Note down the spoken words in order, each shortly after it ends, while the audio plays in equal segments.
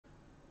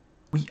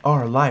We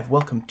are live.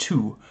 Welcome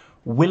to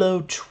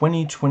Willow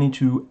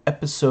 2022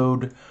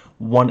 episode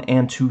 1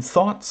 and 2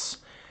 thoughts.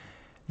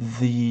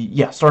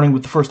 Starting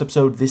with the first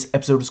episode, this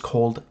episode is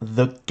called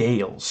The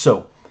Gale.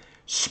 So,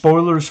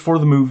 spoilers for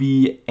the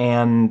movie,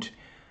 and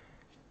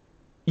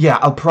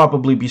I'll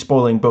probably be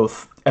spoiling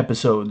both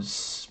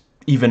episodes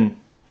even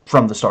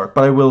from the start,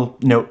 but I will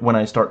note when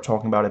I start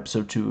talking about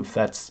episode 2 if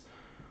that's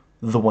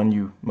the one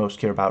you most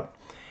care about.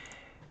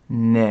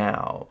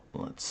 Now,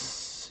 let's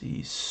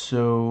see.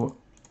 So,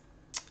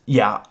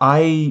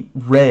 I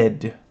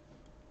read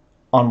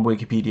on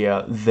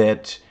Wikipedia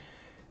that,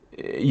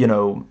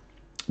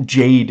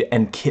 Jade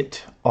and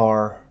Kit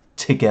are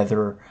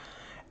together,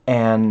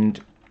 and,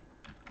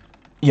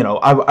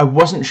 I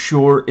wasn't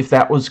sure if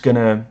that was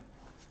gonna,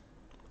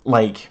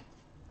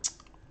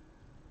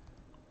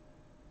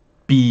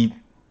 be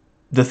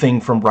the thing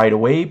from right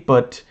away,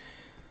 but,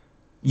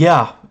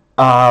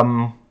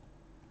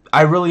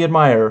 I really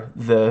admire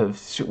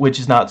which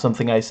is not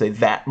something I say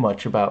that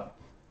much about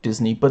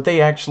Disney, but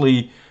they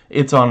actually,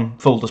 it's on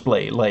full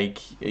display.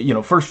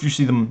 First you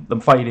see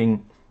them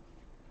fighting,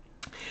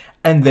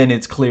 and then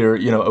it's clear,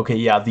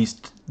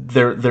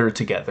 they're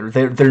together.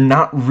 They're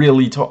not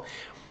really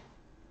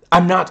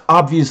I'm not,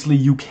 obviously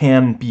you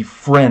can be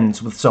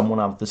friends with someone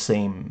of the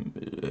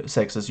same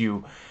sex as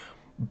you,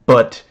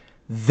 but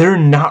they're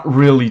not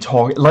really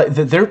talking,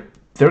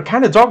 they're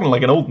kind of talking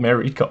like an old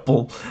married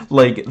couple.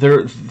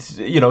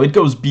 It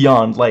goes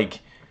beyond,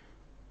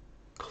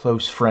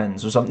 close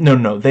friends or something.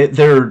 No,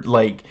 they're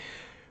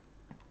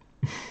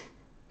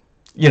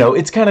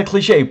it's kind of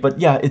cliche, but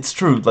yeah, it's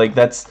true.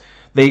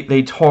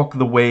 They talk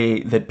the way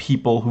that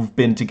people who've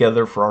been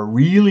together for a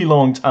really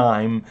long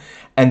time,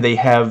 and they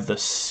have the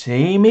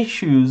same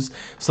issues,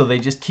 so they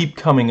just keep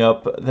coming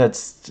up.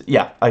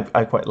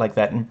 I quite like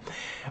that. And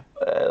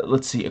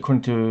let's see,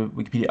 according to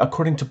Wikipedia,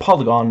 according to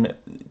Polygon,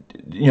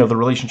 the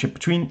relationship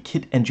between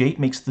Kit and Jade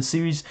makes the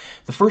series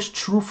the first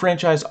true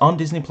franchise on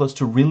Disney Plus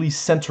to really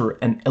center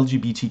an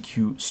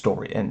LGBTQ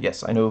story. And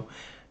yes, I know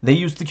they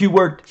used the Q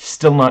word,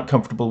 still not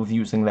comfortable with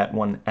using that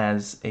one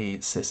as a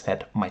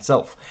cishet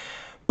myself.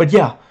 But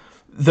yeah,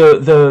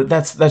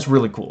 that's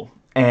really cool.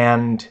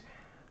 And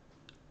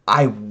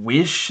I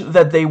wish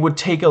that they would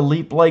take a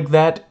leap like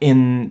that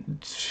in,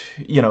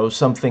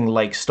 something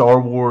like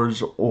Star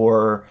Wars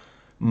or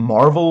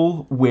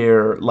Marvel,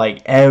 where,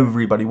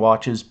 everybody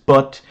watches,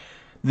 but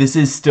this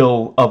is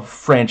still a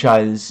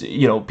franchise,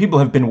 people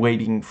have been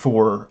waiting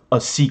for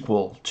a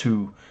sequel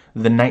to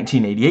the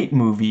 1988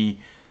 movie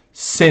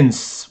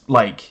since,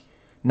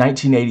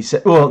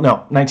 1987, well,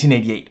 no,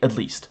 1988 at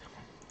least.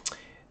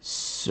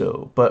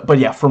 So, but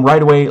yeah, from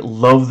right away,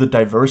 love the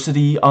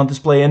diversity on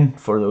display, and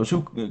for those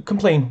who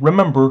complain,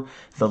 remember,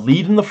 the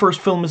lead in the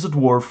first film is a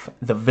dwarf,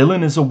 the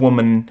villain is a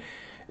woman,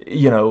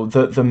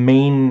 the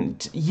main,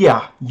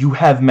 you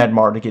have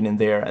Madmartigan in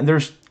there, and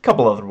there's a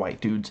couple other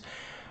white dudes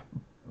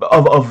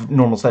of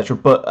normal stature,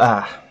 but,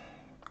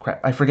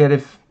 crap, I forget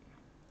if,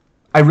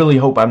 I really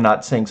hope I'm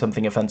not saying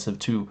something offensive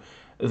to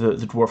the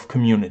dwarf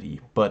community,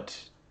 but,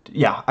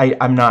 yeah,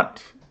 I'm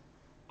not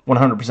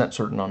 100%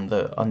 certain on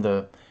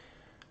the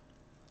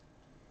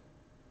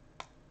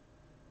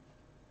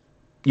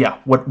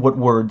what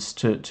words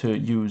to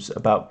use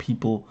about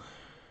people.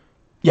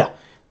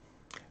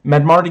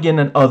 Madmartigan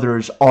and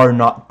others are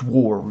not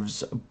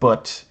dwarves,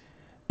 but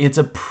it's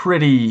a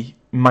pretty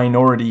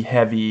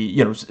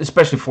minority-heavy,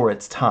 especially for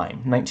its time,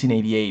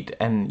 1988,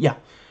 and the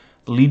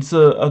lead's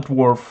a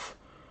dwarf,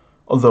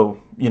 although,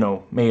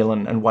 male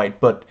and white,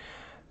 but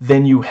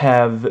then you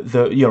have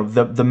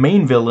the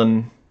main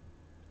villain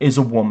is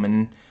a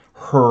woman,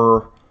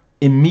 her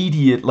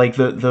immediate,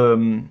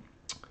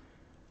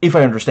 if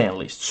I understand at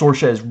least,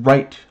 Sorsha is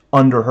right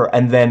under her,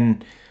 and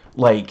then,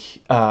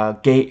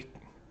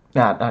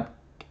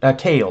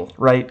 Kale,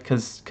 right?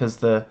 Because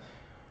the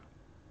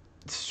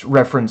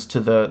reference to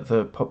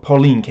the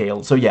Pauline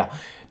Kale. So yeah,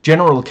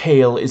 General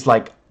Kale is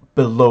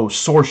below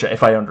Sorsha,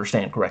 if I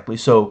understand correctly.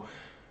 So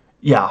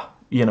yeah,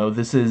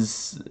 this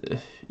is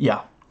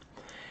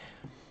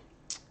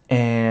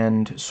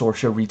and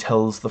Sorsha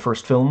retells the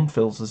first film,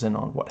 fills us in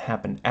on what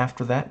happened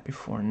after that,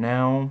 before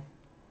now.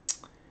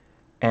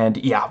 And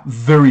yeah,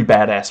 very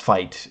badass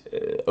fight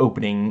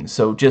opening.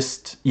 So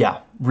just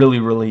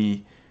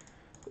really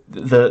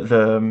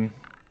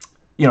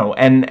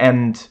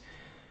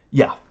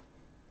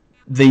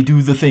they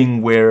do the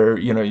thing where,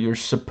 you're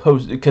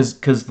supposed,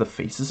 because the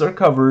faces are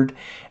covered,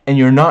 and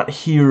you're not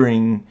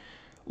hearing,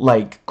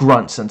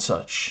 grunts and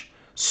such.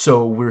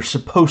 So we're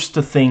supposed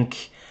to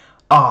think,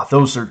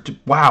 those are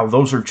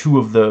two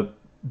of the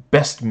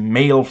best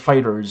male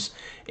fighters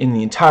in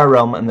the entire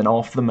realm, and then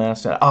off the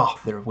mask,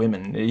 they're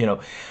women,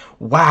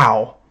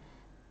 wow.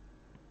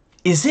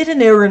 Is it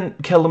in Erin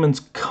Kellerman's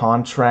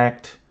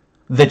contract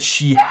that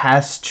she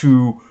has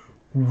to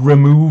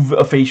remove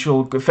a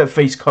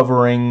face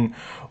covering,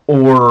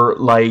 or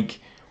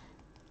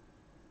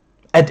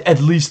at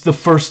least the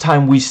first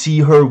time we see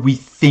her, we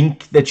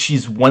think that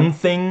she's one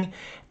thing,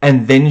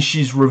 and then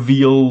she's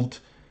revealed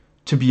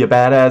to be a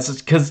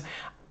badass? Because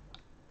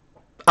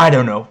I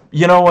don't know.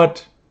 You know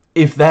what?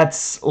 if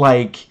that's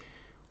like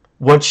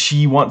what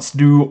she wants to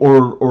do,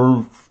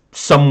 or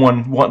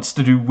someone wants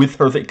to do with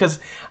her thing. Because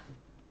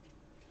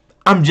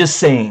I'm just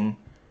saying,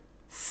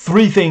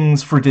 3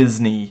 things for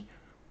Disney,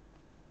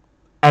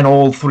 and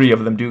all 3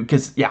 of them do.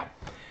 Because yeah,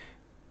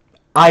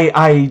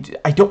 I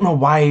don't know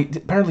why.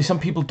 Apparently, some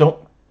people don't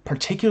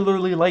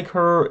particularly like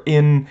her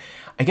in.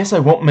 I guess I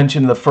won't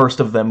mention the first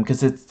of them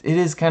because it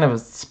is kind of a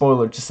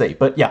spoiler to say.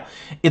 But yeah,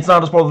 it's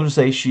not a spoiler to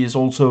say she is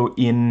also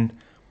in.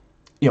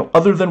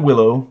 Other than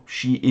Willow,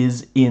 she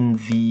is in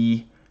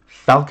the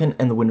Falcon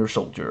and the Winter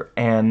Soldier,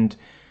 and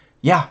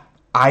yeah,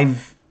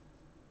 I've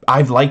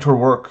liked her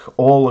work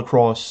all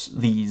across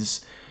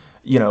these,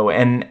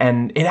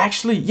 and it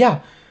actually,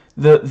 yeah,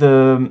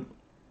 the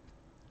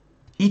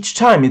each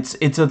time it's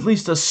at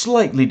least a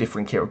slightly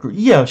different character.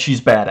 Yeah,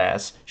 she's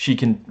badass. She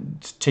can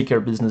take care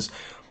of business,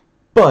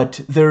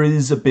 but there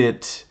is a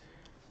bit,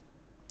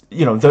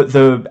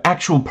 the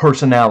actual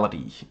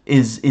personality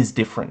is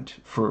different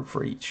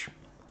for each.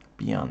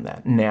 Beyond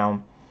that,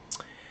 now,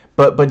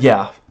 but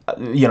yeah,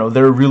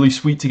 they're really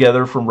sweet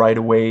together from right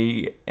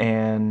away,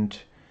 and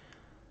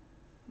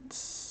let's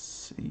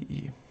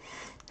see,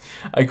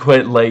 I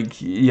quite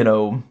like,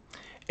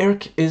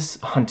 Eric is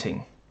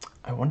hunting.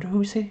 I wonder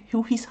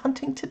who he's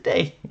hunting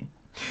today.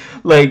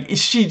 Like,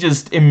 she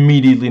just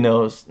immediately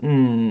knows.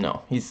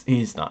 No,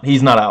 he's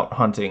not out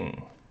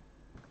hunting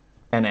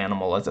an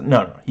animal.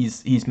 No,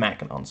 he's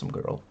macking on some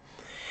girl,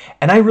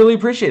 and I really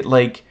appreciate,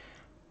 like,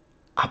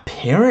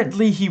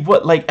 apparently he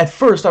was, like, at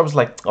first I was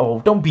like, oh,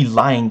 don't be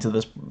lying to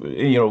this,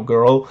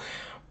 girl,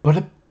 but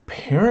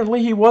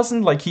apparently he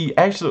wasn't. Like, he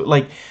actually,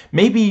 like,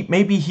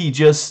 maybe he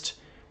just,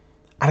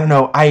 I don't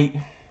know,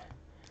 I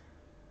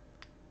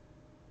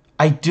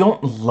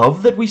don't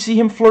love that we see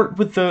him flirt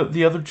with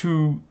the other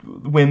 2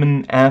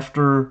 women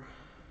after,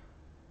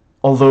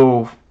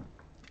 although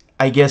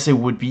I guess it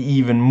would be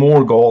even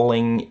more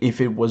galling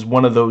if it was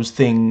one of those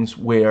things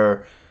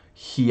where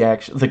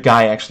the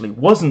guy actually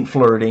wasn't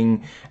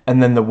flirting,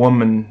 and then the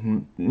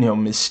woman,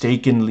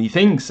 mistakenly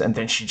thinks, and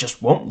then she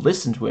just won't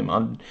listen to him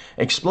and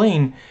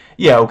explain.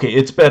 Yeah, okay,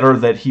 it's better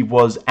that he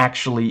was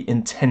actually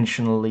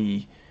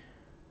intentionally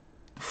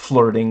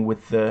flirting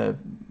with the.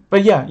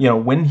 But yeah,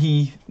 when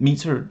he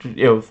meets her,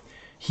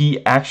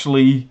 he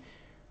actually,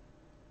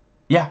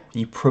 yeah,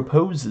 he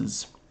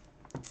proposes.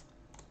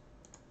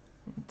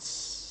 Let's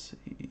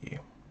see.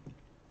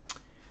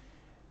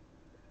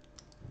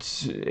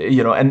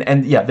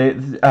 And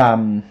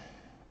yeah,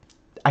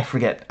 I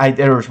forget.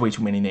 There's way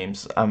too many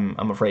names.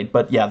 I'm afraid,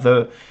 but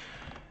yeah,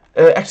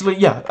 actually,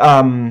 yeah,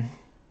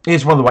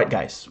 he's one of the white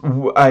guys.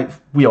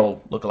 We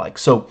all look alike.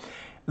 So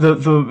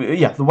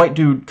the white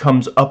dude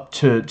comes up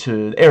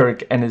to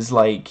Eric and is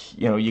like,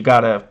 you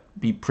gotta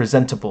be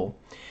presentable,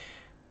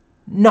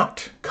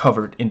 not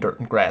covered in dirt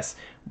and grass,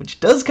 which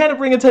does kind of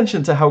bring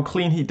attention to how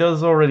clean he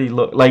does already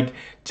look. Like,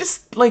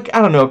 just, like,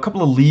 I don't know, a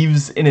couple of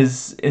leaves in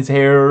his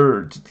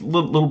hair, just a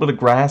little bit of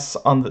grass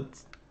on the,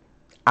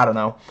 I don't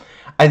know.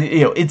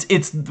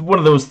 It's one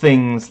of those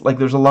things, like,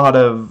 there's a lot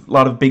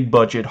of big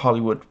budget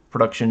Hollywood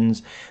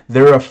productions.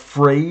 They're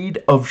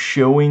afraid of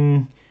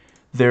showing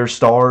their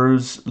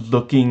stars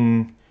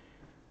looking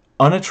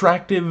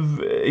unattractive.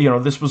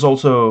 This was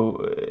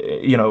also,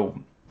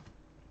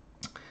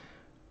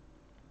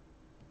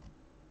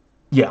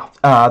 yeah,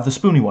 the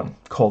Spoony one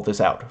called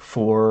this out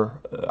for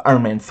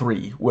Iron Man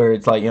 3, where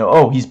it's like,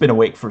 oh, he's been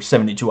awake for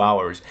 72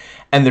 hours,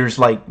 and there's,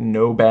 like,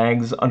 no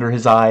bags under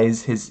his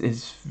eyes, his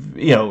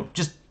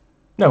just,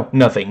 no,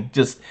 nothing,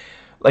 just,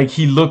 like,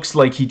 he looks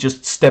like he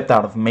just stepped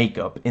out of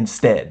makeup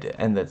instead,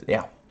 and that,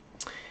 yeah.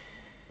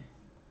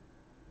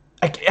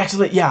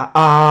 Actually, yeah,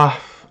 I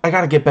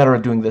gotta get better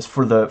at doing this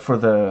for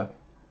the,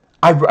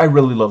 I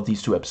really love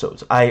these 2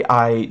 episodes.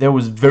 There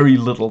was very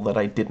little that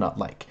I did not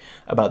like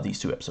about these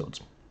 2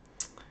 episodes.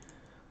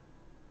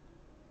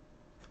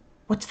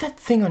 What's that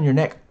thing on your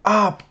neck?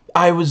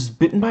 I was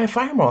bitten by a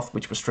fire moth,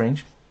 which was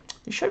strange.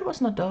 You sure it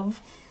wasn't a dove?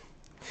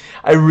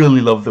 I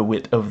really love the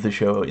wit of the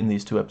show in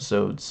these 2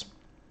 episodes.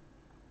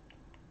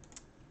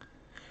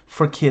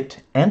 For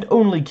Kit, and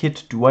only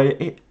Kit, do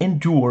I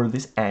endure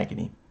this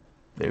agony.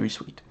 Very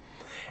sweet.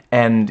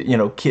 And,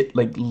 Kit,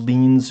 like,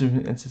 leans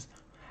and says,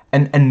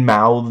 and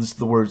mouths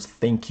the words,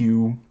 thank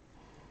you.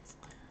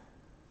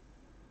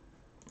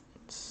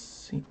 Let's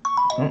see.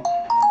 Huh.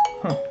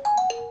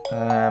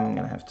 I'm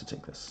gonna have to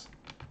take this.